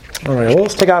All right, well,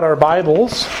 let's take out our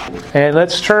Bibles and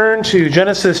let's turn to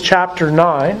Genesis chapter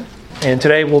 9. And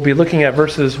today we'll be looking at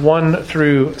verses 1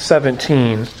 through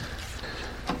 17.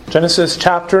 Genesis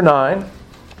chapter 9,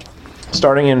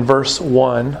 starting in verse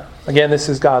 1. Again, this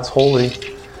is God's holy,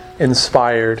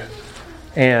 inspired,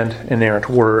 and inerrant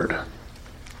word.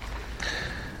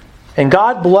 And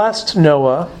God blessed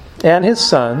Noah and his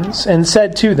sons and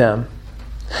said to them,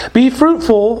 "Be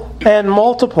fruitful and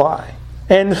multiply,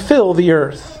 and fill the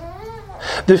earth.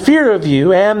 The fear of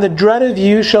you and the dread of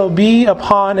you shall be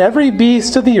upon every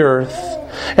beast of the earth,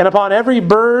 and upon every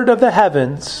bird of the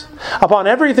heavens, upon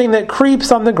everything that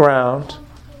creeps on the ground,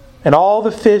 and all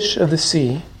the fish of the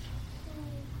sea.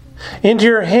 Into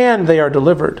your hand they are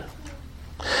delivered.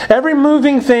 Every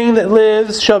moving thing that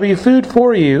lives shall be food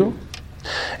for you,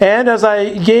 and as I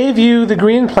gave you the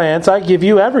green plants, I give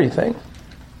you everything.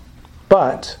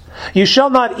 But you shall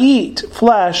not eat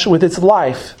flesh with its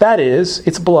life, that is,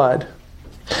 its blood.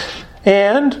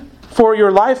 And for your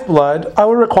lifeblood I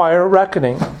will require a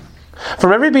reckoning.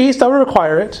 From every beast I will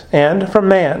require it, and from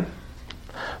man.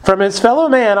 From his fellow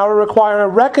man I will require a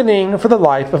reckoning for the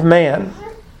life of man.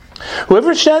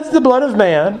 Whoever sheds the blood of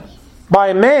man,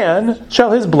 by man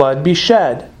shall his blood be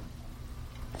shed.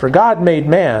 For God made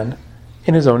man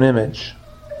in his own image.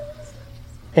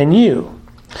 And you,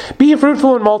 be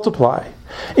fruitful and multiply.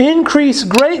 Increase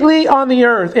greatly on the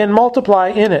earth and multiply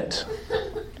in it."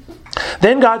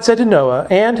 Then God said to Noah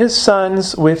and his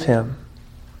sons with him,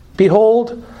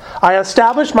 "Behold, I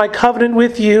establish my covenant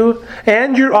with you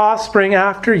and your offspring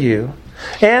after you,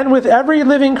 and with every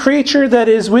living creature that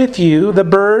is with you, the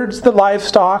birds, the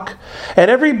livestock, and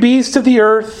every beast of the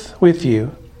earth with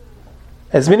you.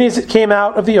 As many as it came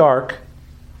out of the ark,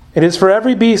 it is for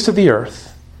every beast of the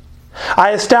earth.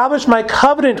 I establish my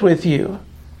covenant with you,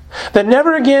 that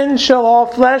never again shall all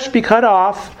flesh be cut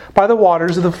off by the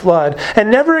waters of the flood,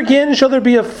 and never again shall there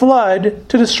be a flood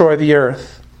to destroy the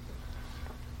earth."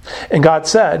 And God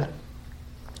said,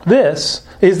 "This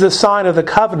is the sign of the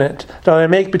covenant that I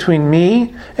make between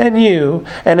me and you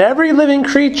and every living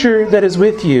creature that is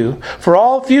with you for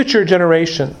all future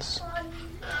generations.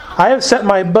 I have set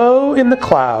my bow in the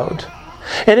cloud,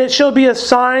 and it shall be a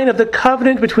sign of the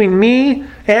covenant between me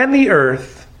and the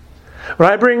earth. When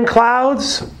I bring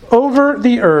clouds over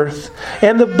the earth,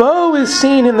 and the bow is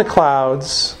seen in the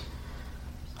clouds,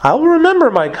 I will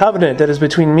remember my covenant that is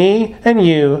between me and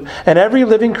you and every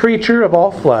living creature of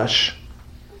all flesh.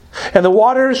 And the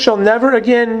waters shall never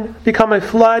again become a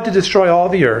flood to destroy all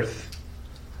the earth.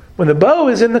 When the bow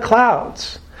is in the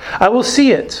clouds, I will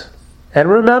see it and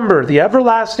remember the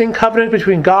everlasting covenant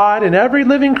between God and every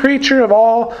living creature of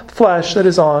all flesh that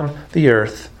is on the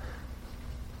earth."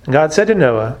 And God said to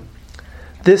Noah,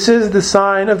 "This is the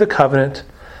sign of the covenant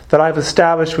that I have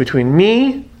established between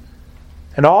me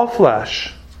and all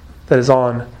flesh that is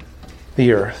on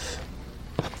the earth."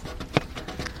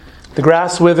 The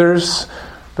grass withers,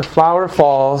 the flower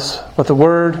falls, but the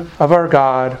word of our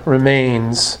God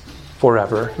remains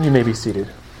forever. You may be seated.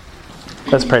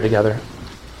 Let's pray together.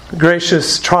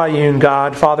 Gracious triune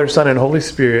God, Father, Son, and Holy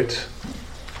Spirit,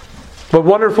 what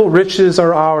wonderful riches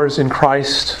are ours in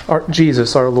Christ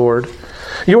Jesus our Lord.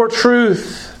 Your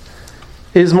truth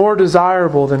is more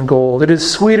desirable than gold. It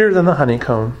is sweeter than the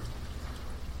honeycomb.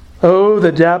 Oh,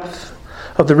 the depth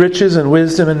of the riches and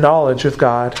wisdom and knowledge of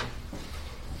God.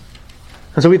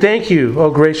 And so we thank you, O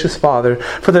gracious Father,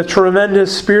 for the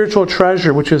tremendous spiritual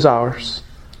treasure which is ours.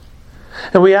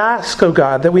 And we ask, O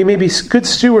God, that we may be good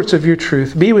stewards of your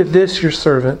truth. Be with this, your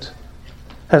servant,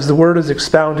 as the word is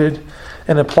expounded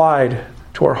and applied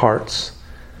to our hearts.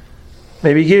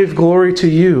 May we give glory to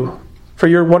you for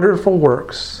your wonderful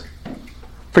works,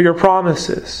 for your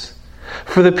promises,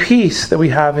 for the peace that we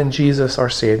have in Jesus our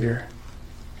Savior.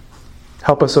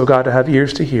 Help us, O God, to have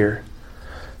ears to hear.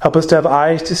 Help us to have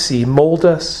eyes to see. Mold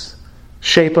us,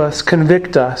 shape us,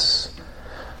 convict us.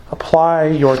 Apply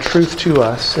your truth to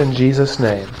us in Jesus'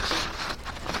 name.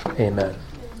 Amen.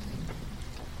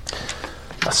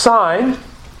 A sign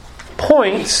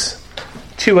points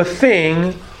to a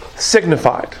thing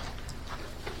signified.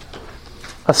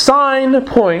 A sign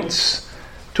points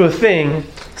to a thing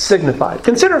signified.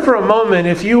 Consider for a moment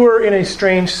if you were in a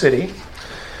strange city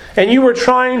and you were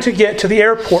trying to get to the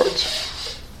airport.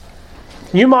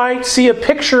 You might see a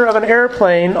picture of an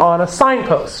airplane on a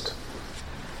signpost.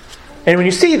 And when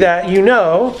you see that, you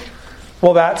know,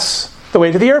 well, that's the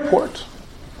way to the airport.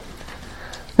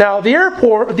 Now, the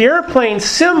airplane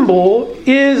symbol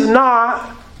is not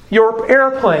your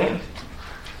airplane.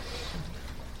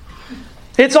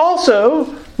 It's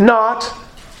also not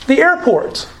the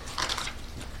airport.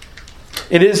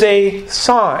 It is a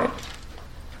sign.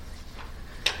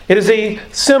 It is a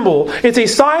symbol. It's a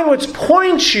sign which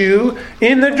points you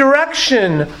in the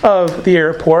direction of the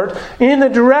airport, in the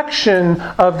direction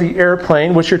of the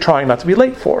airplane, which you're trying not to be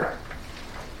late for.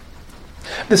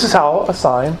 This is how a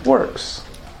sign works.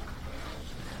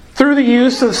 Through the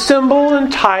use of symbol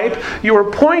and type, you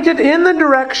are pointed in the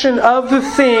direction of the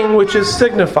thing which is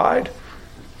signified.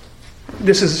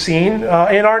 This is seen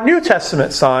in our New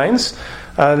Testament signs,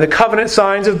 the covenant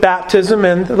signs of baptism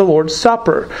and the Lord's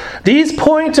Supper. These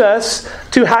point us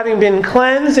to having been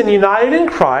cleansed and united in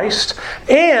Christ,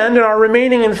 and in our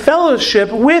remaining in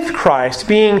fellowship with Christ,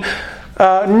 being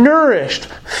nourished,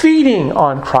 feeding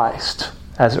on Christ,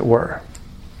 as it were.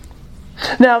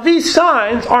 Now, these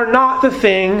signs are not the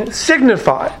thing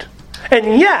signified,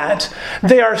 and yet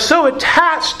they are so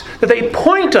attached that they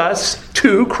point us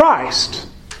to Christ.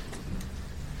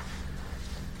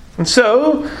 And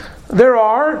so, there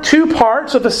are two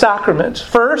parts of the sacrament.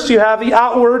 First, you have the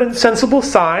outward and sensible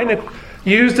sign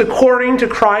used according to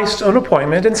Christ's own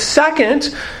appointment. And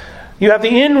second, you have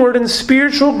the inward and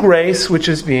spiritual grace which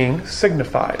is being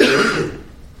signified.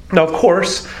 Now, of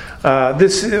course,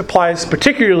 this applies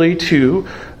particularly to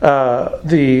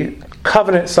the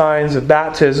covenant signs of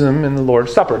baptism and the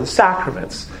Lord's Supper, the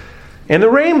sacraments. And the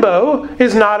rainbow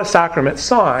is not a sacrament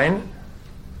sign.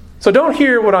 So don't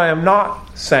hear what I am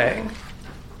not saying.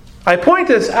 I point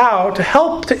this out to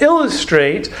help to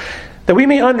illustrate that we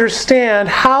may understand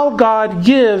how God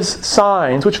gives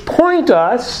signs which point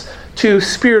us to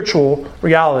spiritual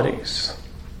realities.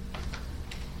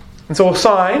 And so a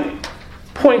sign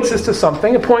points us to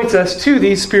something. It points us to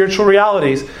these spiritual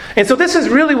realities. And so this is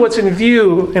really what's in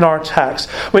view in our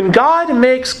text. When God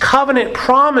makes covenant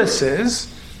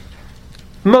promises,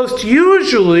 most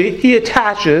usually He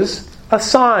attaches a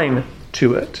sign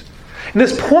to it. And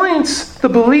this points the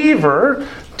believer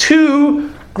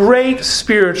to great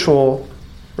spiritual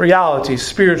reality,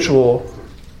 spiritual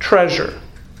treasure.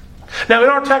 Now, in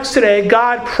our text today,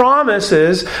 God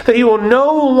promises that He will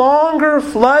no longer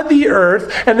flood the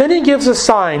earth, and then He gives a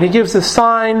sign. He gives the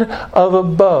sign of a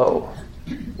bow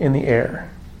in the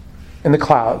air, in the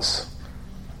clouds.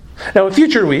 Now, in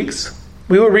future weeks,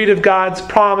 we will read of God's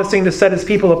promising to set His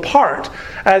people apart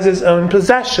as His own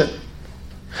possession.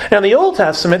 Now, in the Old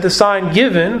Testament, the sign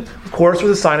given, of course,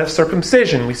 was a sign of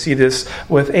circumcision. We see this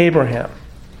with Abraham.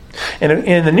 And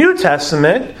in the New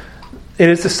Testament, it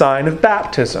is the sign of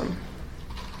baptism.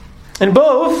 In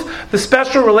both, the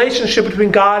special relationship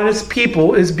between God and His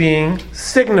people is being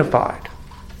signified.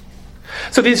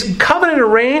 So these covenant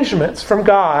arrangements from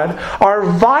God are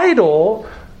vital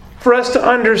for us to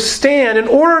understand in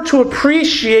order to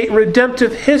appreciate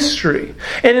redemptive history,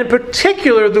 and in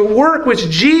particular the work which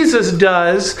Jesus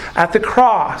does at the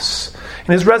cross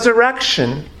in His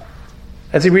resurrection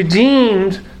as He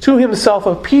redeemed to Himself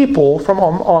a people from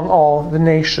among all the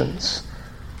nations.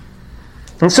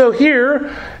 And so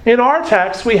here in our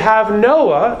text we have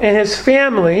Noah and his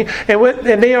family,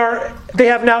 and they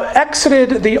have now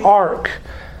exited the ark.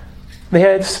 They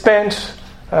had spent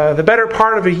the better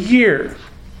part of a year.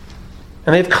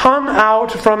 And they've come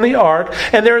out from the ark,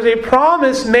 and there is a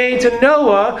promise made to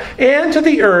Noah and to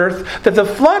the earth that the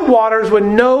floodwaters would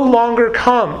no longer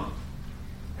come,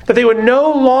 that they would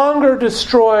no longer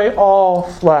destroy all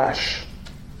flesh.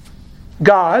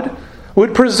 God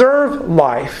would preserve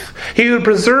life. He would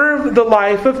preserve the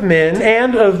life of men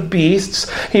and of beasts.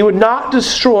 He would not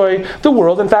destroy the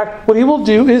world. In fact, what He will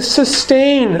do is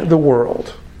sustain the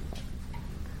world.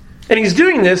 And He's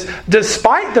doing this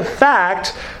despite the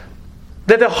fact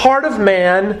that the heart of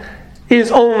man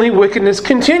is only wickedness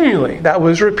continually. That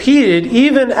was repeated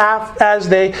even as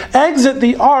they exit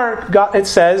the ark. It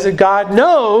says that God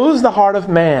knows the heart of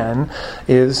man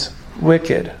is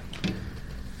wicked.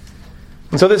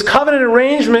 And so this covenant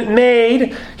arrangement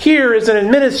made here is an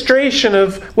administration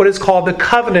of what is called the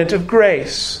covenant of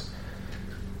grace,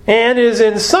 and is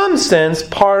in some sense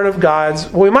part of God's,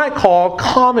 what we might call,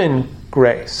 common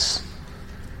grace.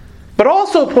 But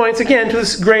also points again to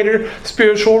this greater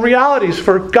spiritual realities.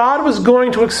 For God was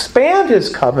going to expand His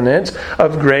covenant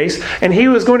of grace, and He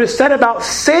was going to set about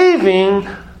saving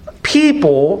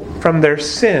people from their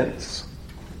sins.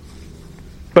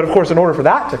 But of course, in order for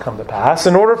that to come to pass,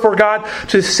 in order for God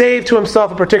to save to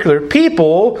Himself a particular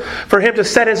people, for Him to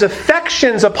set His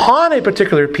affections upon a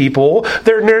particular people,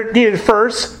 there needed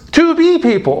first to be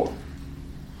people.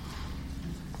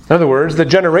 In other words, the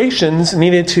generations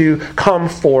needed to come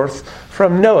forth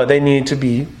from Noah. They needed to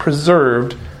be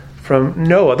preserved from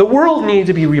Noah. The world needed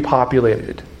to be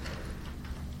repopulated.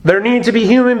 There needed to be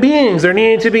human beings. There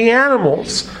needed to be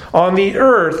animals on the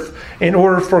earth in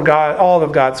order for God, all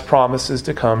of God's promises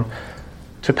to come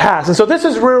to pass. And so this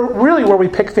is really where we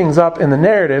pick things up in the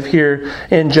narrative here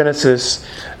in Genesis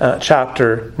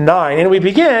chapter 9. And we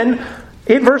begin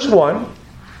in verse 1.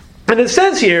 And it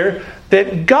says here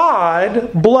that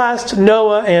God blessed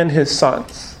Noah and his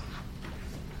sons.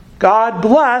 God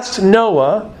blessed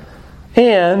Noah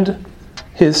and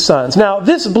his sons. Now,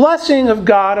 this blessing of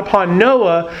God upon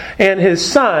Noah and his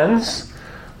sons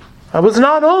was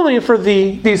not only for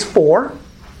these four,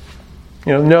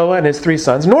 Noah and his 3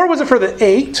 sons, nor was it for the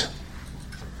 8,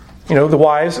 the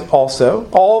wives also,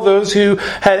 all those who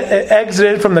had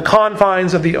exited from the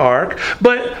confines of the ark.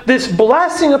 But this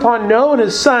blessing upon Noah and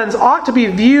his sons ought to be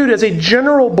viewed as a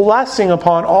general blessing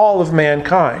upon all of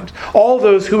mankind, all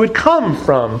those who would come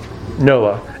from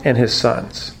Noah and his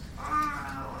sons.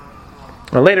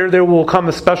 Now, later, there will come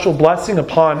a special blessing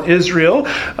upon Israel.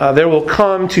 There will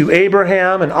come to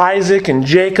Abraham and Isaac and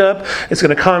Jacob. It's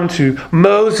going to come to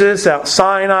Moses at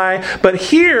Sinai. But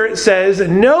here it says that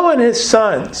Noah and his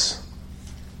sons.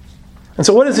 And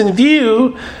so what is in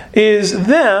view is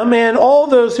them and all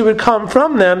those who would come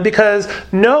from them, because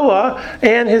Noah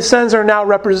and his sons are now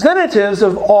representatives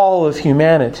of all of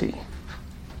humanity.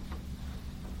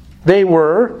 They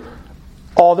were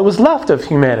all that was left of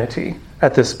humanity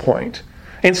at this point.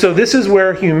 And so this is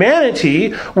where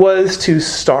humanity was to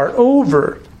start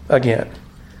over again.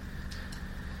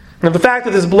 Now, the fact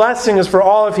that this blessing is for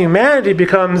all of humanity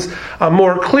becomes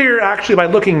more clear actually by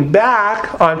looking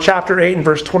back on chapter 8 and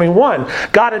verse 21.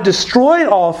 God had destroyed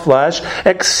all flesh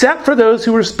except for those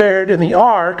who were spared in the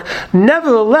ark.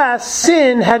 Nevertheless,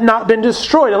 sin had not been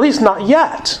destroyed, at least not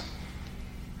yet.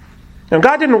 Now,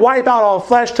 God didn't wipe out all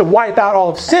flesh to wipe out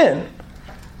all of sin.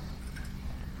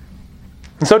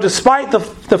 And so despite the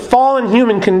fallen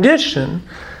human condition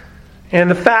and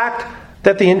the fact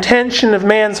that the intention of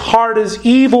man's heart is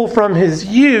evil from his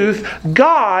youth,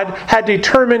 God had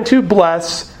determined to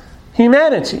bless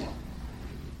humanity.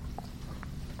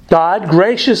 God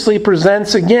graciously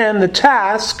presents again the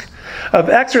task of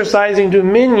exercising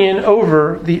dominion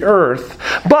over the earth.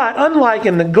 But unlike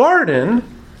in the garden,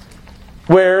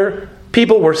 where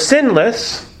people were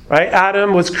sinless, right?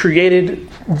 Adam was created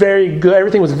very good.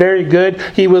 Everything was very good.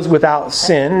 He was without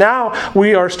sin. Now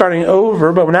we are starting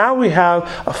over, but now we have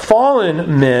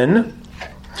fallen men.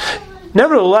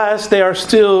 Nevertheless, they are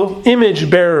still image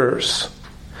bearers.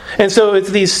 And so it's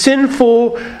these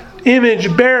sinful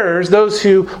image bearers, those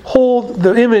who hold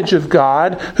the image of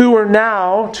God, who are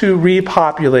now to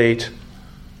repopulate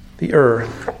the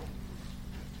earth.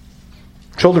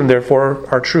 Children, therefore,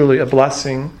 are truly a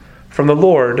blessing from the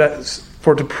Lord.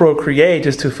 For to procreate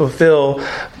is to fulfill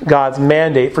God's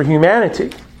mandate for humanity,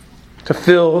 to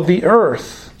fill the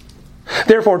earth.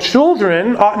 Therefore,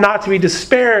 children ought not to be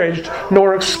disparaged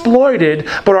nor exploited,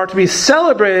 but are to be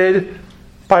celebrated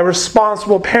by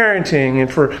responsible parenting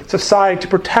and for society to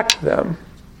protect them.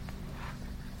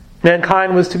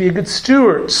 Mankind was to be good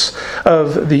stewards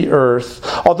of the earth.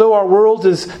 Although our world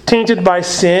is tainted by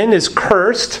sin, is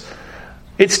cursed,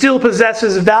 it still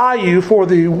possesses value, for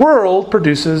the world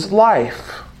produces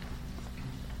life.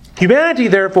 Humanity,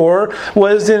 therefore,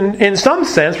 was in some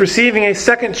sense receiving a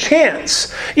second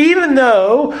chance. Even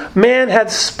though man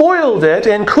had spoiled it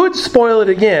and could spoil it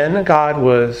again, God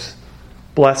was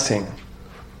blessing.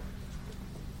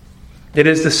 It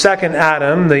is the second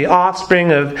Adam, the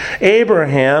offspring of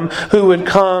Abraham, who would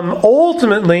come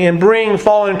ultimately and bring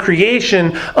fallen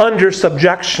creation under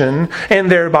subjection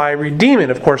and thereby redeem it.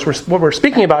 Of course, what we're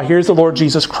speaking about here is the Lord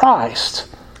Jesus Christ.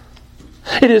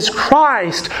 It is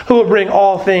Christ who will bring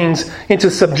all things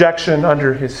into subjection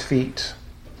under his feet.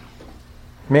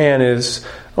 Man is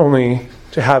only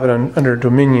to have it under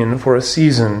dominion for a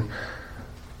season.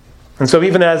 And so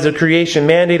even as the creation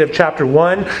mandate of chapter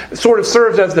 1 sort of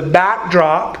serves as the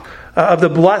backdrop of the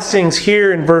blessings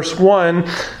here in verse 1,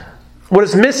 what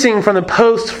is missing from the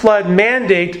post-flood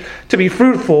mandate to be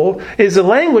fruitful is the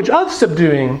language of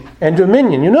subduing and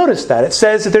dominion. You notice that. It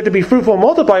says that they're to be fruitful and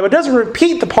multiply, but it doesn't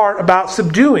repeat the part about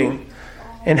subduing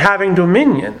and having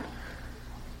dominion.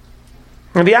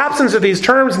 And the absence of these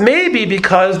terms may be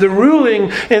because the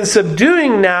ruling and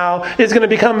subduing now is going to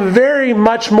become very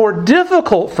much more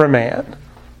difficult for man.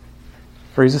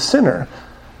 For he's a sinner.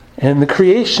 And the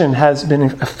creation has been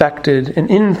affected and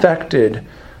infected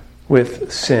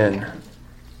with sin.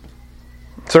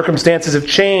 Circumstances have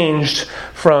changed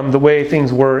from the way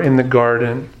things were in the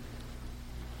garden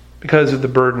because of the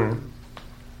burden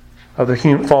of the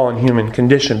fallen human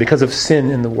condition, because of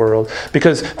sin in the world,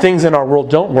 because things in our world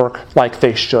don't work like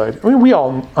they should. I mean, we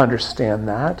all understand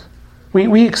that.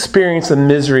 We experience the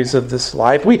miseries of this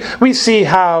life. We see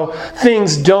how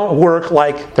things don't work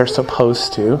like they're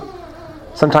supposed to.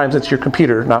 Sometimes it's your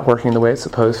computer not working the way it's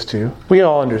supposed to. We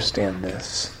all understand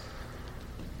this.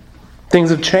 Things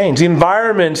have changed. The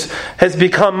environment has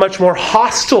become much more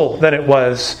hostile than it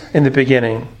was in the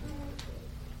beginning.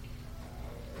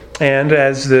 And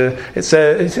it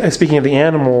says, speaking of the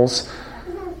animals,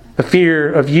 the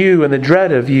fear of you and the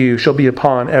dread of you shall be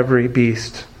upon every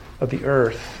beast of the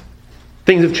earth.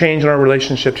 Things have changed in our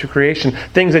relationship to creation.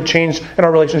 Things have changed in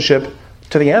our relationship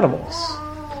to the animals.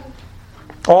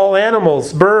 All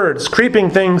animals, birds,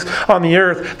 creeping things on the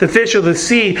earth, the fish of the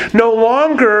sea, no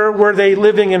longer were they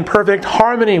living in perfect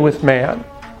harmony with man.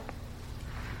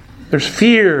 There's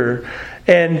fear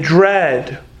and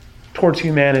dread towards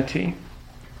humanity.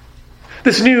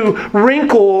 This new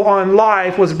wrinkle on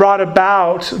life was brought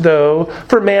about, though,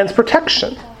 for man's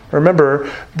protection.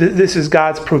 Remember, this is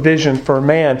God's provision for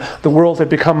man. The world had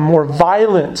become more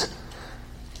violent.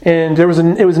 And it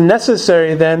was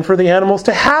necessary then for the animals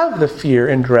to have the fear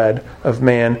and dread of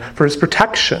man for his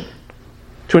protection,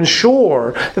 to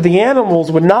ensure that the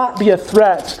animals would not be a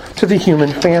threat to the human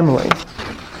family.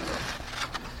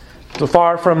 So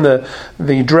far from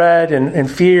the dread and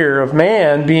fear of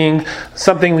man being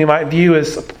something we might view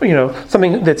as,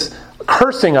 something that's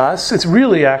cursing us, it's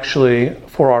really actually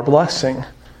for our blessing.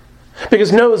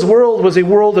 Because Noah's world was a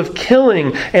world of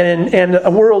killing and a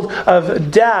world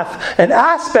of death. An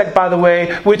aspect, by the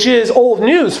way, which is old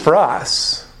news for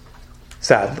us,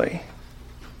 sadly.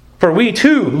 For we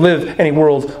too live in a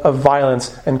world of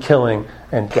violence and killing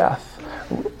and death.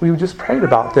 We just prayed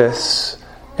about this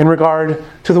in regard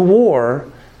to the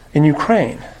war in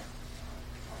Ukraine.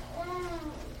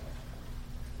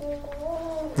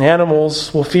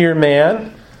 Animals will fear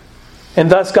man, and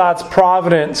thus God's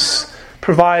providence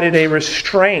provided a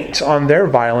restraint on their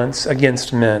violence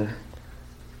against men.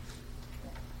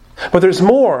 But there's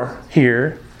more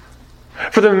here.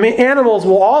 For the animals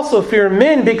will also fear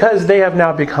men because they have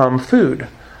now become food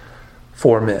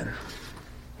for men.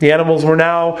 The animals were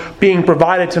now being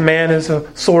provided to man as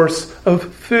a source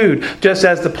of food. Just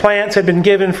as the plants had been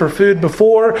given for food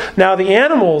before, now the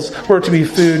animals were to be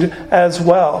food as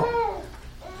well.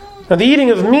 Now, the eating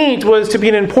of meat was to be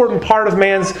an important part of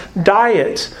man's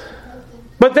diet.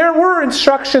 But there were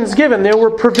instructions given. There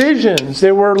were provisions.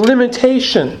 There were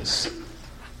limitations.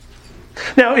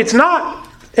 Now, it's not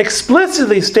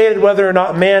explicitly stated whether or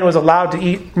not man was allowed to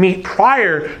eat meat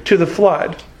prior to the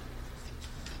flood.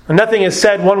 Nothing is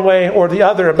said one way or the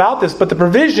other about this, but the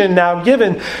provision now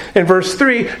given in verse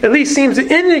 3 at least seems to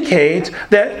indicate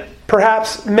that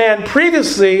perhaps man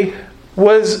previously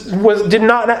did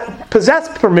not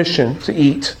possess permission to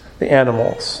eat the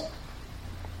animals.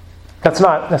 That's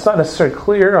not necessarily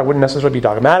clear. I wouldn't necessarily be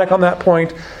dogmatic on that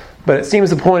point, but it seems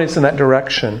the point is in that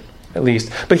direction, at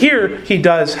least. But here, he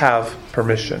does have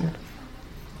permission.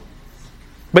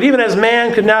 But even as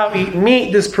man could now eat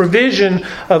meat, this provision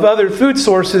of other food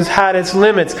sources had its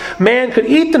limits. Man could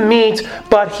eat the meat,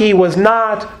 but he was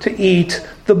not to eat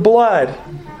the blood.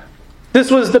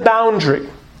 This was the boundary.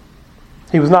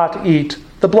 He was not to eat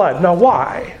the blood. Now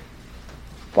why?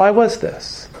 Why was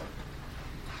this?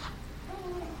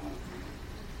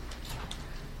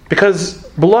 Because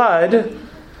blood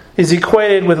is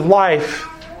equated with life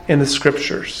in the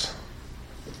Scriptures.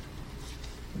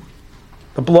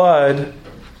 The blood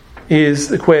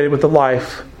is equated with the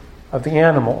life of the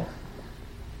animal.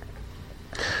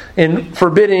 In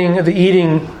forbidding the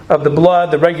eating of the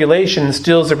blood, the regulation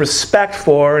instills a respect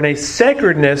for and a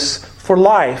sacredness for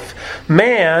life.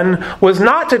 Man was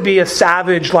not to be a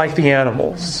savage like the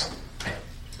animals.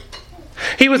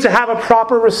 He was to have a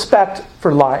proper respect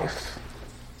for life.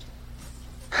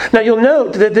 Now you'll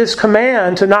note that this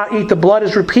command to not eat the blood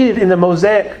is repeated in the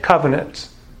Mosaic covenant.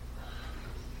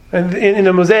 In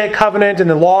the Mosaic covenant, in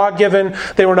the law given,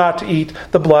 they were not to eat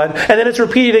the blood. And then it's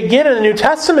repeated again in the New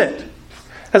Testament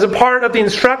as a part of the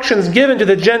instructions given to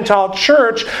the Gentile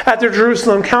church at the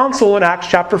Jerusalem Council in Acts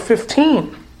chapter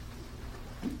 15.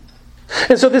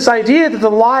 And so this idea that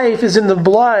the life is in the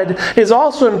blood is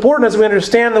also important as we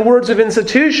understand the words of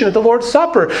institution at the Lord's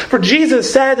Supper. For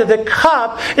Jesus said that the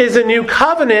cup is a new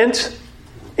covenant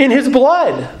in His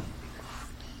blood.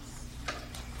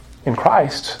 In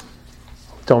Christ,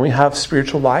 don't we have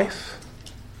spiritual life?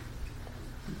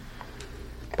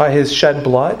 By His shed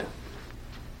blood?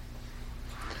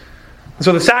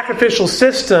 So the sacrificial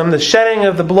system, the shedding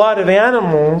of the blood of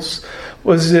animals,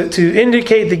 was to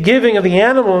indicate the giving of the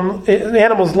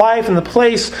animal's life in the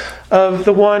place of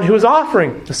the one who was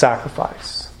offering the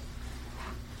sacrifice.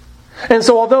 And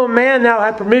so although man now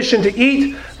had permission to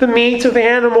eat the meat of the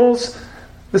animals,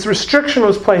 this restriction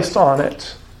was placed on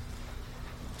it.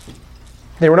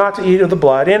 They were not to eat of the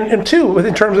blood. And two,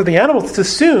 in terms of the animals, it's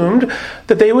assumed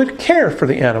that they would care for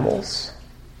the animals.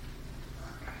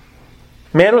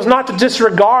 Man was not to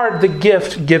disregard the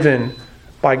gift given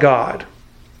by God.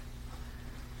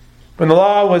 When the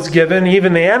law was given,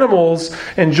 even the animals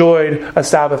enjoyed a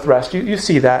Sabbath rest. You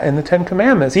see that in the Ten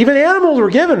Commandments. Even animals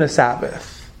were given a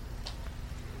Sabbath.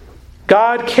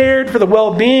 God cared for the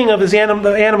well-being of the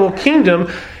animal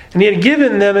kingdom, and He had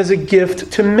given them as a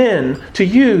gift to men, to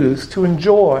use, to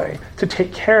enjoy, to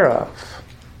take care of.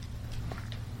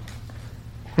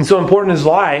 And so important is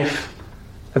life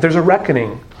that there's a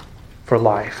reckoning for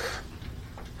life.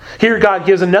 Here God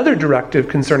gives another directive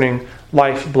concerning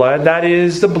lifeblood, that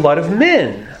is the blood of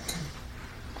men.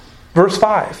 Verse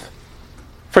 5.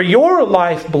 For your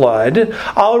lifeblood,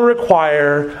 I'll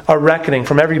require a reckoning.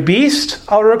 From every beast,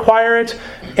 I'll require it,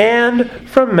 and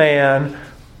from man.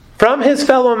 From his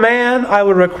fellow man, I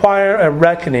will require a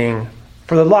reckoning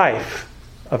for the life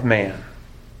of man.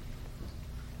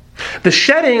 The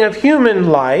shedding of human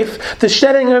life, the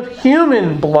shedding of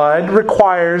human blood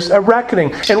requires a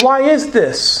reckoning. And why is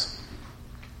this?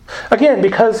 Again,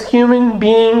 because human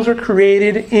beings were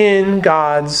created in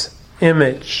God's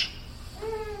image.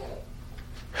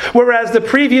 Whereas the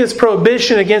previous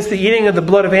prohibition against the eating of the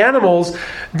blood of animals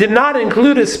did not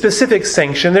include a specific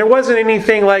sanction. There wasn't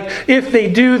anything like, if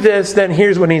they do this, then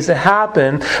here's what needs to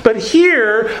happen. But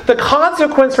here, the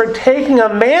consequence for taking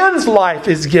a man's life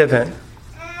is given.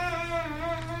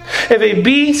 If a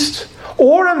beast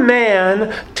or a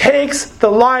man takes the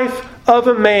life of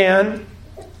a man,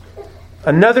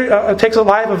 takes the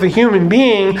life of a human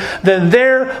being, then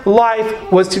their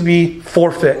life was to be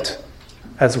forfeit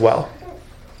as well.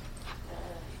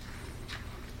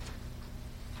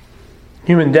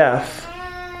 Human death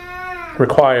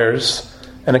requires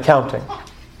an accounting.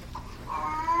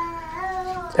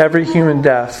 Every human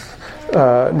death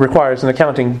requires an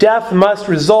accounting. Death must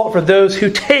result for those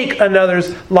who take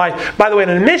another's life. By the way, an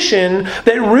admission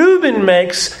that Reuben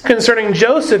makes concerning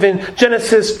Joseph in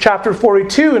Genesis chapter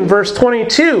 42 and verse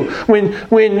 22,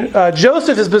 when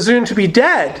Joseph is presumed to be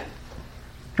dead,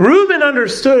 Reuben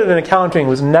understood that an accounting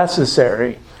was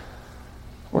necessary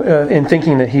in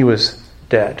thinking that he was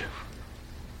dead.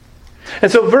 And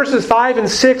so verses 5 and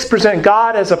 6 present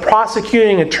God as a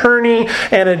prosecuting attorney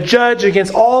and a judge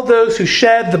against all those who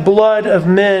shed the blood of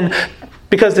men,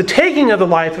 because the taking of the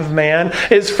life of man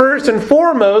is first and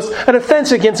foremost an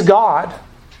offense against God.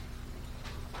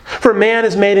 For man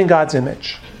is made in God's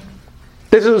image.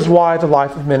 This is why the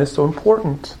life of men is so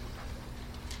important.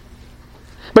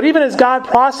 But even as God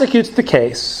prosecutes the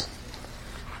case,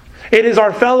 it is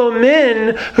our fellow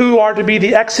men who are to be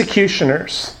the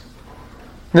executioners.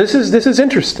 This is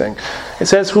interesting. It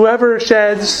says, whoever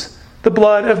sheds the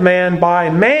blood of man, by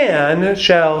man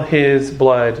shall his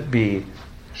blood be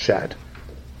shed.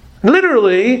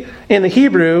 Literally, in the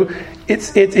Hebrew,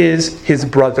 it is his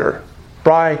brother.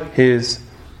 By his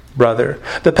brother.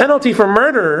 The penalty for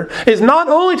murder is not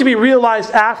only to be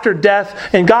realized after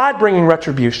death and God bringing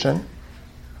retribution.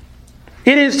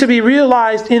 It is to be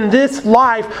realized in this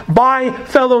life by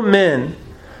fellow men.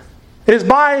 It is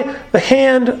by the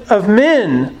hand of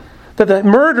men that the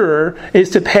murderer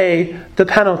is to pay the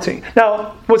penalty.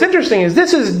 Now, what's interesting is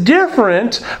this is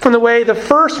different from the way the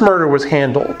first murder was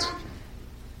handled.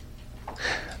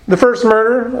 The first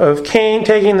murder of Cain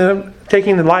taking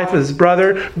the life of his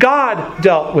brother, God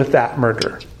dealt with that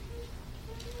murder.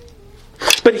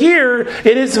 But here,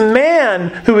 it is man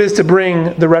who is to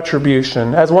bring the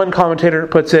retribution. As one commentator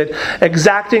puts it,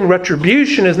 exacting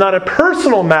retribution is not a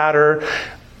personal matter,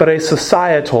 but a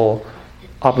societal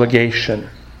obligation.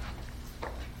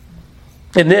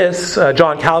 In this,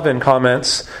 John Calvin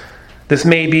comments, this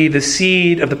may be the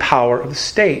seed of the power of the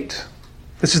state.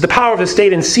 This is the power of the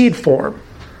state in seed form.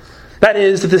 That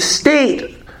is, that the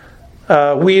state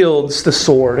wields the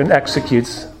sword and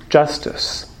executes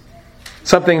justice.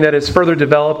 Something that is further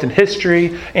developed in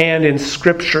history and in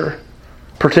Scripture,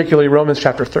 particularly Romans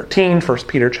chapter 13, 1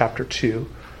 Peter chapter 2.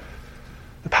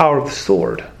 The power of the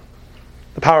sword.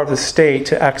 The power of the state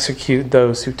to execute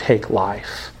those who take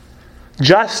life.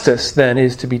 Justice, then,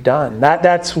 is to be done.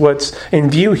 That's what's in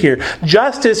view here.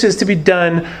 Justice is to be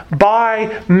done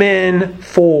by men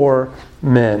for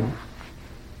men.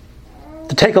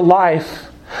 To take the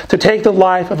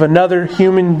life of another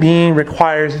human being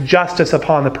requires justice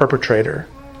upon the perpetrator.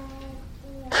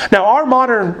 Now, our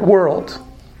modern world,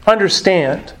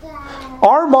 understand,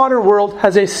 our modern world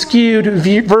has a skewed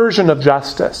version of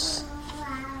justice.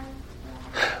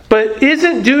 But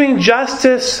isn't doing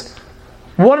justice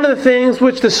one of the things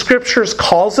which the Scriptures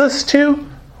calls us to?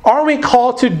 Aren't we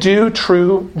called to do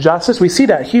true justice? We see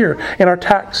that here in our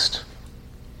text.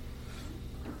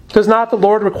 Does not the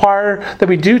Lord require that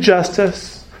we do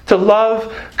justice, to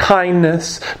love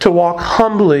kindness, to walk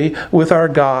humbly with our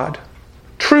God?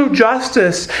 True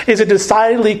justice is a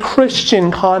decidedly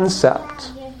Christian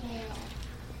concept.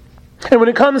 And when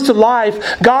it comes to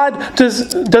life,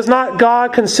 does not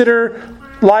God consider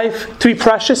life to be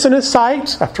precious in His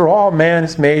sight? After all, man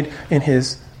is made in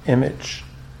His image.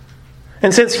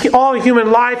 And since all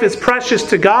human life is precious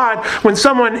to God, when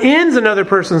someone ends another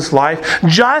person's life,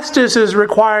 justice is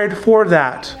required for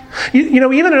that.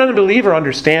 Even an unbeliever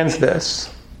understands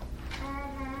this.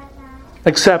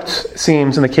 Except, it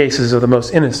seems, in the cases of the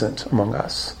most innocent among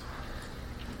us.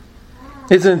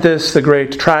 Isn't this the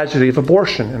great tragedy of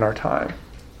abortion in our time?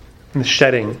 And the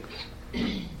shedding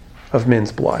of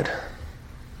men's blood?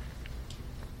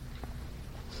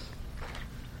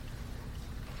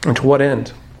 And to what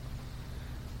end?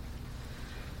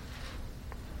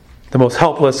 The most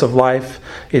helpless of life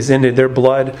is ended. Their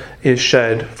blood is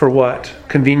shed for what?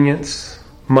 Convenience?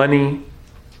 Money?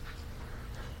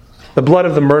 The blood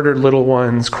of the murdered little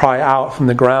ones cry out from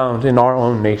the ground in our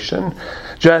own nation,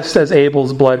 just as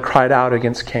Abel's blood cried out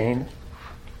against Cain.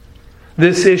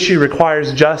 This issue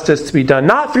requires justice to be done,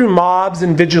 not through mobs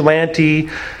and vigilante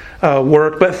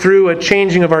work, but through a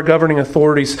changing of our governing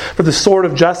authorities. For the sword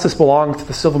of justice belongs to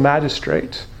the civil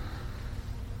magistrate.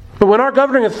 But when our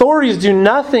governing authorities do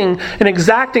nothing in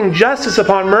exacting justice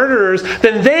upon murderers,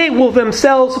 then they will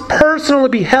themselves personally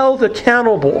be held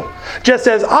accountable, just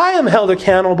as I am held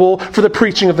accountable for the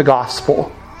preaching of the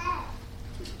gospel.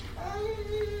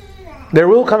 There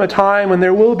will come a time when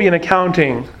there will be an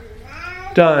accounting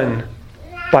done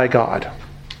by God.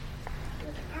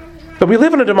 But we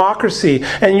live in a democracy,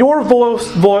 and your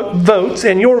votes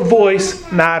and your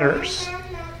voice matters.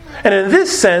 And in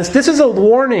this sense, this is a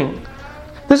warning.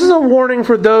 This is a warning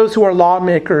for those who are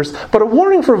lawmakers, but a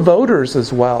warning for voters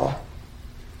as well.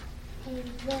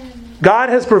 God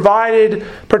has provided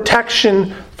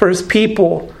protection for His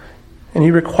people, and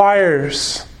He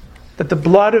requires that the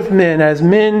blood of men, as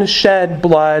men shed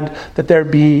blood, that there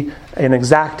be an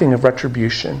exacting of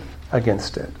retribution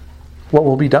against it. What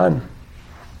will be done?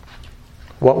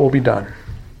 What will be done?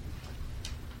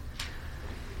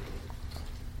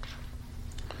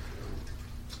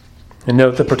 And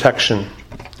note the protection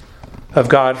of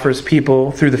God for His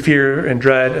people through the fear and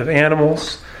dread of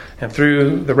animals and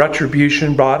through the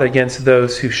retribution brought against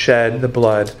those who shed the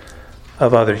blood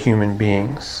of other human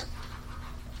beings.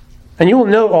 And you will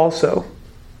note also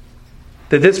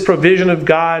that this provision of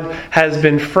God has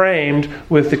been framed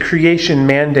with the creation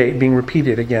mandate being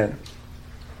repeated again.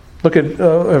 Look at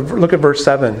verse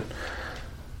 7.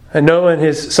 And Noah and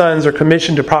his sons are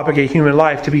commissioned to propagate human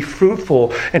life, to be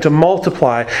fruitful and to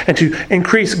multiply and to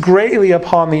increase greatly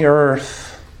upon the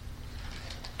earth,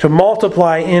 to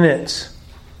multiply in it.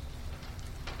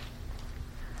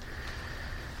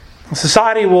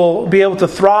 Society will be able to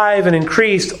thrive and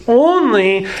increase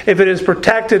only if it is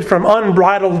protected from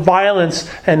unbridled violence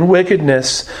and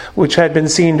wickedness, which had been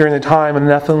seen during the time of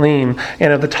Nephilim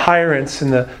and of the tyrants in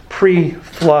the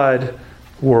pre-flood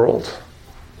world.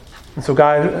 And so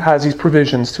God has these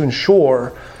provisions to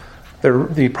ensure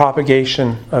the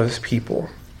propagation of His people.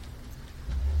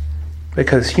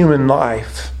 Because human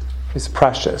life is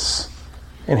precious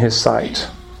in His sight.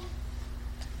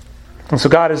 And so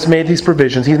God has made these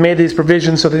provisions. He's made these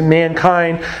provisions so that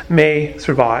mankind may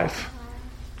survive.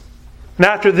 And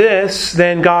after this,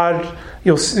 then God,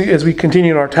 you'll see as we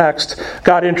continue in our text,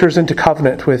 God enters into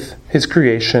covenant with His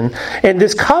creation. And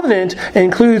this covenant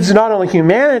includes not only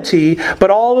humanity, but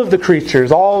all of the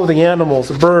creatures, all of the animals,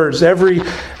 the birds,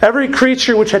 every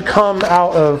creature which had come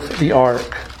out of the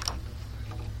ark.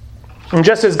 And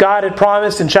just as God had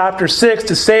promised in chapter 6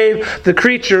 to save the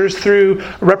creatures through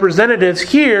representatives,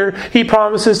 here He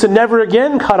promises to never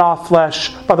again cut off flesh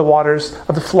by the waters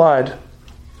of the flood.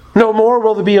 No more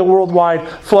will there be a worldwide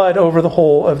flood over the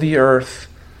whole of the earth.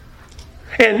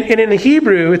 And in the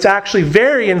Hebrew, it's actually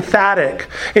very emphatic.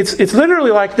 It's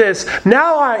literally like this.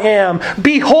 Now I am,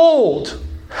 behold,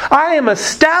 I am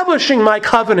establishing my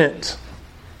covenant.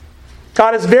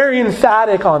 God is very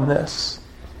emphatic on this.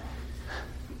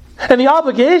 And the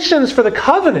obligations for the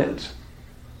covenant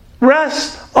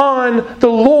rest on the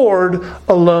Lord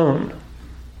alone.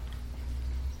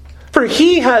 For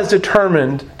He has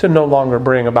determined to no longer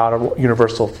bring about a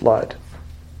universal flood.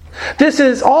 This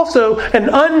is also an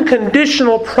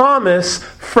unconditional promise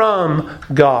from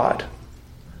God.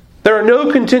 There are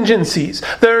no contingencies.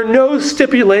 There are no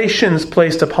stipulations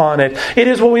placed upon it. It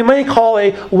is what we may call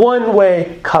a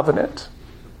one-way covenant.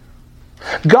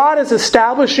 God is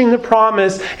establishing the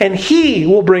promise, and He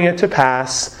will bring it to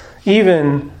pass,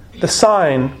 even the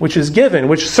sign which is given,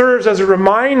 which serves as a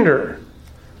reminder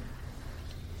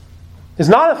is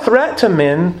not a threat to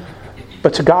men,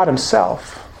 but to God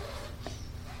himself.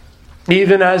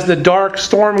 Even as the dark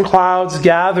storm clouds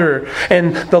gather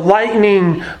and the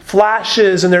lightning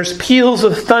flashes and there's peals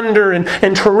of thunder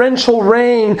and torrential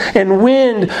rain and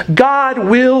wind, God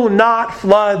will not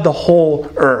flood the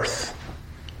whole earth.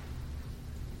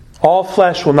 All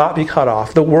flesh will not be cut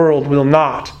off. The world will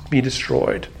not be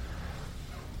destroyed.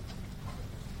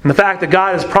 And the fact that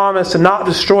God has promised to not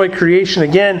destroy creation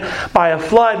again by a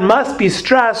flood must be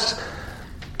stressed,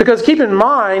 because keep in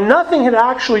mind, nothing had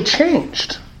actually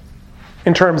changed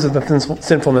in terms of the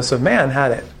sinfulness of man,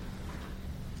 had it?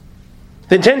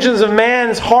 The intentions of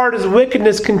man's heart is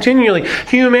wickedness continually.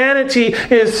 Humanity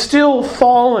is still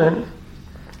fallen.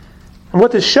 And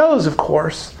what this shows, of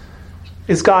course,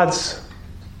 is God's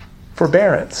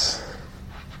forbearance,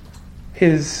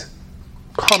 his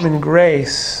common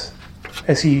grace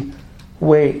as he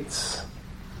waits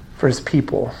for his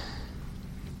people.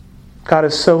 God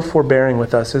is so forbearing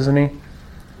with us, isn't he?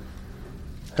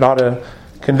 It ought to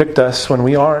convict us when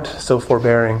we aren't so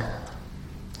forbearing.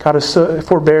 God is so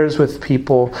forbears with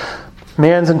people.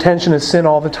 Man's intention is sin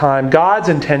all the time. God's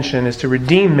intention is to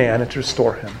redeem man and to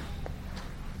restore him.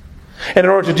 And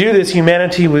in order to do this,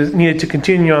 humanity needed to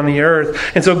continue on the earth.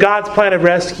 And so God's plan of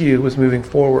rescue was moving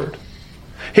forward.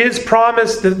 His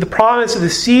promise, the promise of the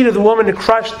seed of the woman to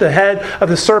crush the head of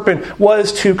the serpent,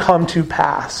 was to come to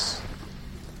pass.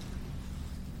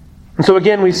 And so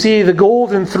again, we see the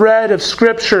golden thread of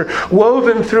Scripture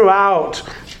woven throughout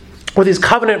with these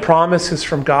covenant promises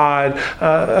from God,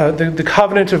 the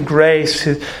covenant of grace,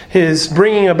 his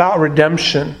bringing about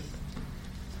redemption.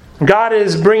 God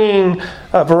is brings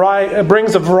a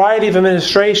variety of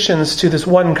administrations to this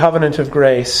one covenant of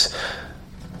grace.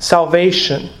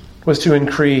 Salvation was to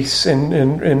increase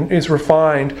and is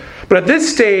refined. But at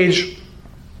this stage,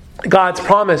 God's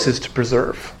promise is to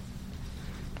preserve.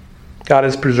 God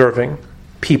is preserving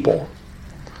people.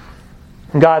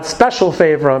 God's special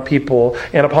favor on people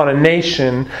and upon a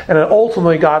nation, and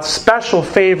ultimately God's special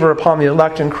favor upon the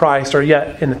elect in Christ are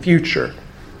yet in the future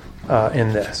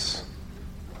in this.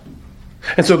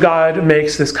 And so God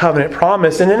makes this covenant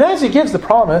promise, and then as he gives the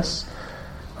promise,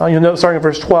 you'll note starting in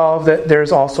verse 12 that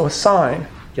there's also a sign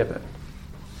given.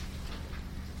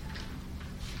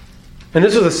 And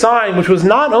this was a sign which was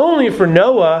not only for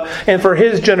Noah and for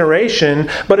his generation,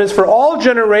 but is for all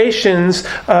generations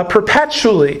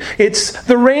perpetually. It's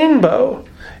the rainbow.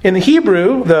 In the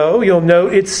Hebrew, though, you'll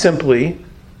note it's simply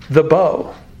the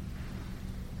bow.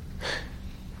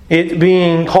 It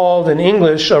being called in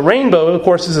English a rainbow, of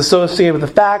course, is associated with the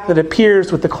fact that it appears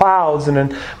with the clouds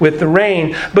and with the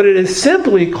rain. But it is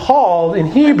simply called in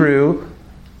Hebrew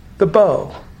the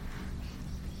bow.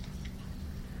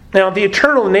 Now, the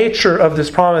eternal nature of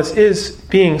this promise is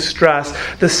being stressed.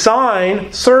 The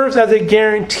sign serves as a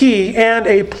guarantee and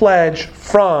a pledge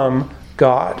from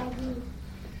God.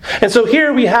 And so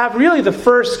here we have really the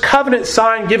first covenant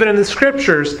sign given in the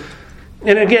Scriptures.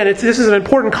 And again, this is an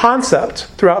important concept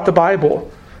throughout the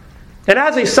Bible. And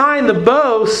as a sign, the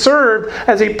bow served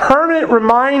as a permanent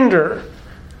reminder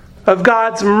of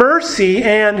God's mercy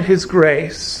and his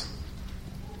grace.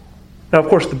 Now, of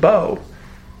course, the bow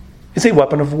is a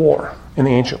weapon of war in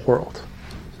the ancient world.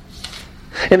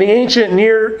 In the ancient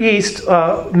Near East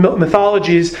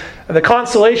mythologies, the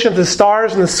constellation of the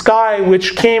stars in the sky,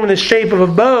 which came in the shape of a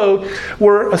bow,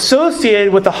 were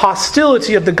associated with the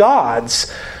hostility of the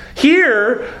gods.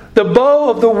 Here, the bow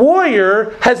of the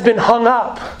warrior has been hung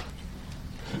up.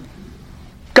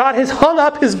 God has hung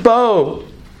up his bow.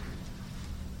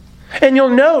 And you'll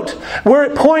note where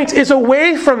it points is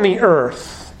away from the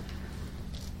earth.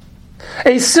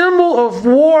 A symbol of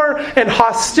war and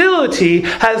hostility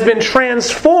has been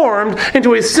transformed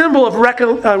into a symbol of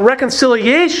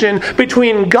reconciliation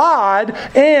between God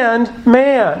and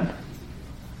man.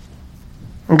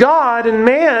 God and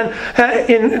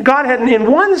man, God had,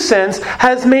 in one sense,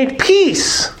 has made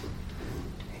peace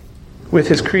with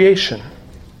his creation.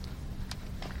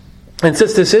 And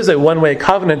since this is a one-way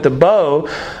covenant, the bow,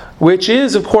 which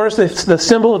is, of course, the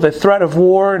symbol of the threat of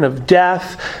war and of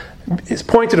death, is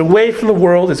pointed away from the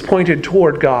world, is pointed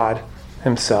toward God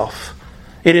himself.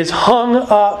 It is hung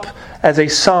up as a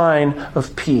sign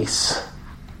of peace.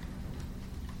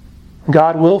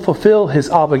 God will fulfill his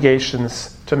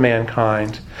obligations to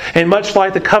mankind. And much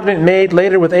like the covenant made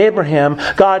later with Abraham,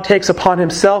 God takes upon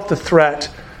himself the threat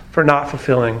for not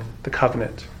fulfilling the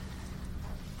covenant.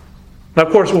 Now,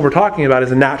 of course, what we're talking about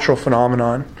is a natural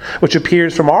phenomenon, which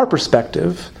appears from our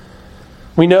perspective.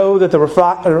 We know that the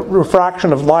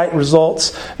refraction of light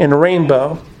results in a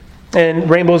rainbow. And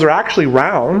rainbows are actually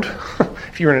round.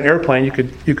 If you're in an airplane,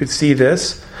 you could see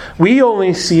this. We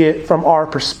only see it from our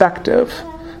perspective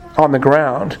on the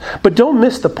ground. But don't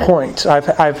miss the point.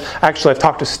 I've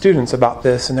talked to students about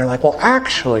this, and they're like, well,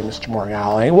 actually, Mr.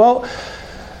 Morgale, well,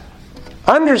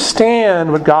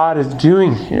 understand what God is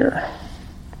doing here.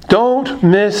 Don't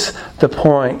miss the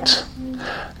point.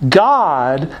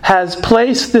 God has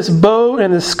placed this bow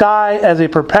in the sky as a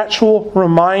perpetual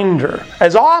reminder.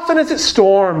 As often as it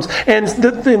storms, and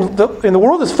the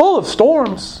world is full of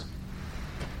storms,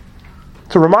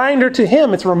 it's a reminder to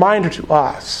Him, it's a reminder to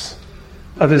us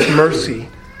of His mercy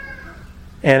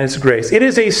and His grace. It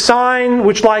is a sign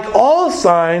which, like all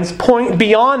signs, point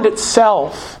beyond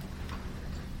itself.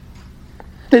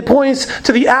 It points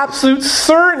to the absolute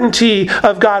certainty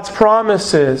of God's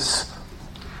promises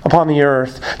upon the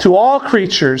earth, to all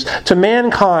creatures, to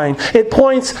mankind. It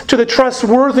points to the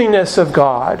trustworthiness of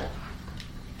God,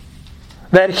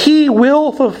 that He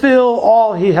will fulfill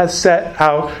all He has set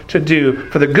out to do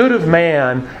for the good of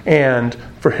man and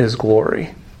for His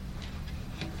glory.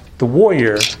 The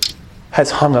warrior has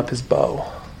hung up his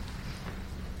bow.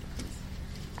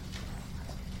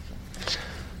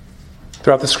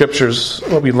 Throughout the Scriptures,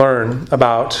 what we learn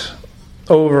about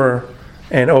over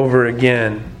and over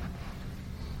again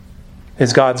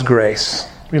is God's grace.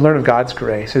 We learn of God's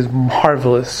grace, His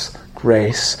marvelous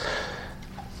grace,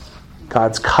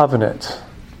 God's covenant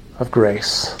of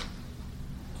grace.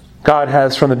 God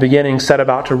has from the beginning set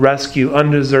about to rescue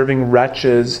undeserving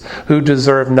wretches who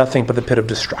deserve nothing but the pit of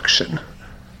destruction.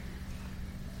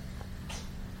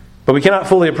 But we cannot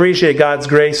fully appreciate God's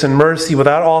grace and mercy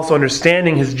without also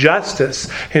understanding His justice,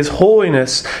 His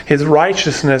holiness, His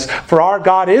righteousness, for our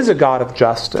God is a God of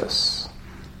justice.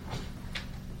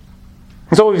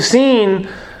 And so what we've seen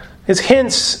is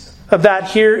hints of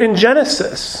that here in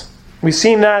Genesis. We've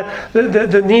seen that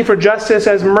the need for justice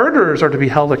as murderers are to be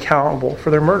held accountable for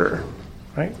their murder.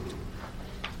 Right?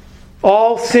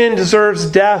 All sin deserves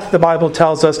death, the Bible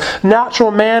tells us.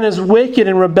 Natural man is wicked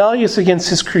and rebellious against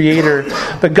his Creator.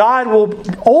 But God will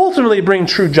ultimately bring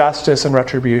true justice and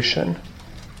retribution.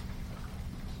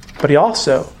 But He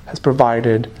also has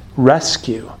provided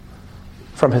rescue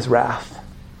from His wrath.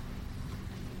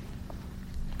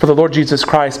 For the Lord Jesus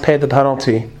Christ paid the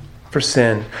penalty for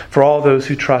sin, for all those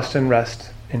who trust and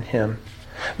rest in Him.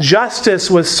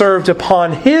 Justice was served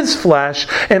upon His flesh,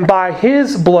 and by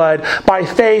His blood, by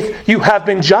faith, you have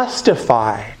been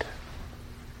justified.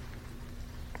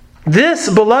 This,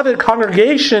 beloved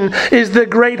congregation, is the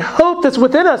great hope that's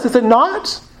within us, is it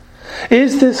not?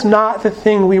 Is this not the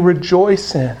thing we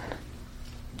rejoice in?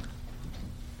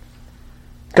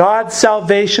 God's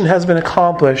salvation has been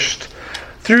accomplished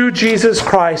through Jesus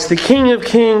Christ, the King of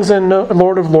Kings and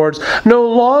Lord of Lords. No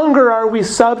longer are we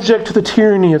subject to the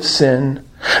tyranny of sin.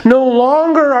 No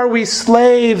longer are we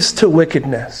slaves to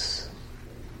wickedness.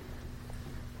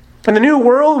 And the new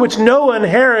world which Noah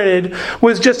inherited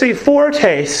was just a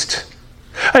foretaste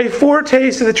of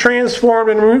the transformed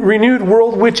and renewed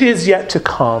world which is yet to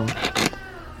come.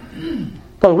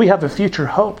 But we have a future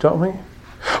hope, don't we?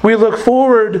 We look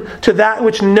forward to that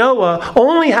which Noah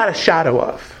only had a shadow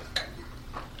of.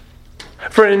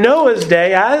 For in Noah's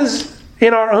day, as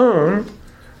in our own,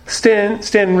 sin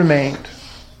remained.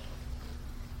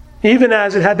 Even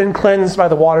as it had been cleansed by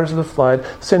the waters of the flood,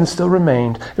 sin still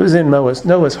remained. It was in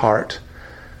Noah's heart.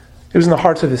 It was in the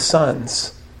hearts of his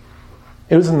sons.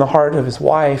 It was in the heart of his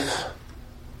wife.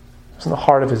 It was in the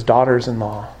heart of his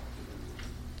daughters-in-law.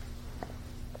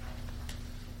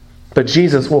 But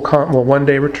Jesus will one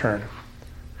day return.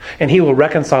 And He will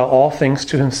reconcile all things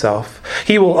to Himself.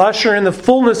 He will usher in the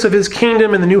fullness of His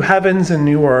kingdom in the new heavens and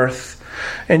new earth.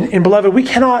 And beloved, we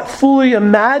cannot fully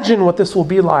imagine what this will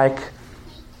be like.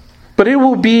 But it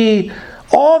will be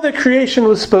all that creation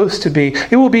was supposed to be.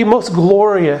 It will be most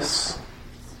glorious.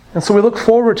 And so we look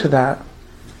forward to that.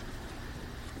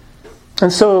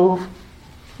 And so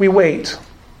we wait.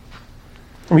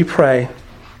 And we pray.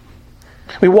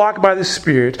 We walk by the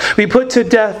Spirit. We put to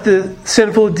death the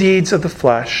sinful deeds of the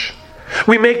flesh.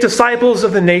 We make disciples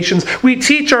of the nations. We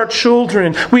teach our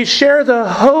children. We share the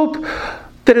hope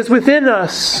that is within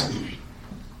us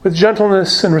with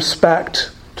gentleness and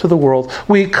respect to the world.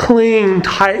 We cling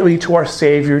tightly to our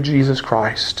Savior, Jesus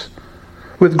Christ,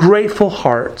 with grateful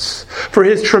hearts for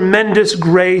His tremendous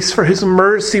grace, for His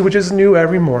mercy, which is new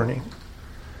every morning,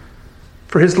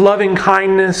 for His loving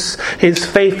kindness, His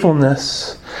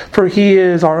faithfulness, for He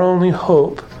is our only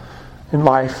hope in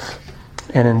life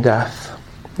and in death.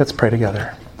 Let's pray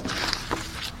together.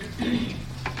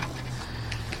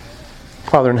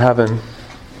 Father in heaven,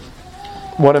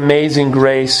 what amazing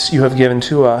grace You have given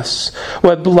to us.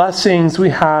 What blessings we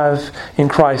have in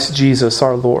Christ Jesus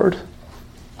our Lord.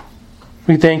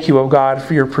 We thank you, O God,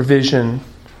 for your provision,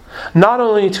 not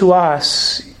only to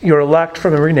us, your elect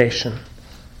from every nation,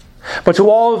 but to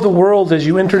all of the world as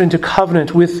you entered into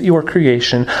covenant with your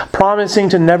creation, promising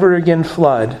to never again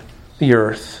flood the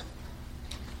earth.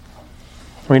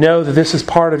 We know that this is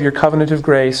part of your covenant of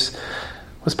grace,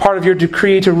 was part of your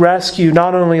decree to rescue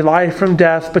not only life from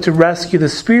death, but to rescue the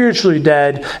spiritually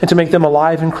dead and to make them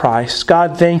alive in Christ.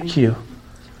 God, thank you.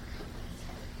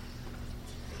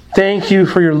 Thank you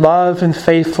for your love and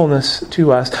faithfulness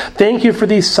to us. Thank you for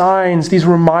these signs, these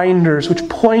reminders which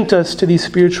point us to these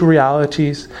spiritual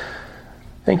realities.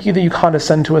 Thank you that you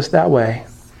condescend to us that way,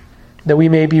 that we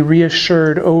may be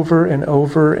reassured over and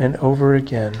over and over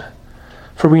again.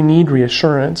 For we need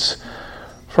reassurance,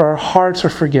 for our hearts are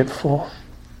forgetful.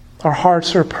 Our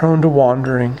hearts are prone to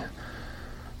wandering.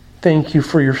 Thank you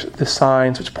for the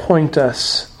signs which point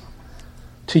us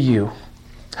to you.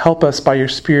 Help us by your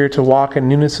Spirit to walk in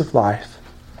newness of life.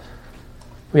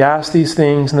 We ask these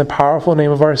things in the powerful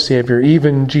name of our Savior,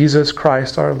 even Jesus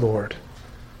Christ our Lord.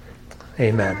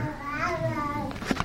 Amen.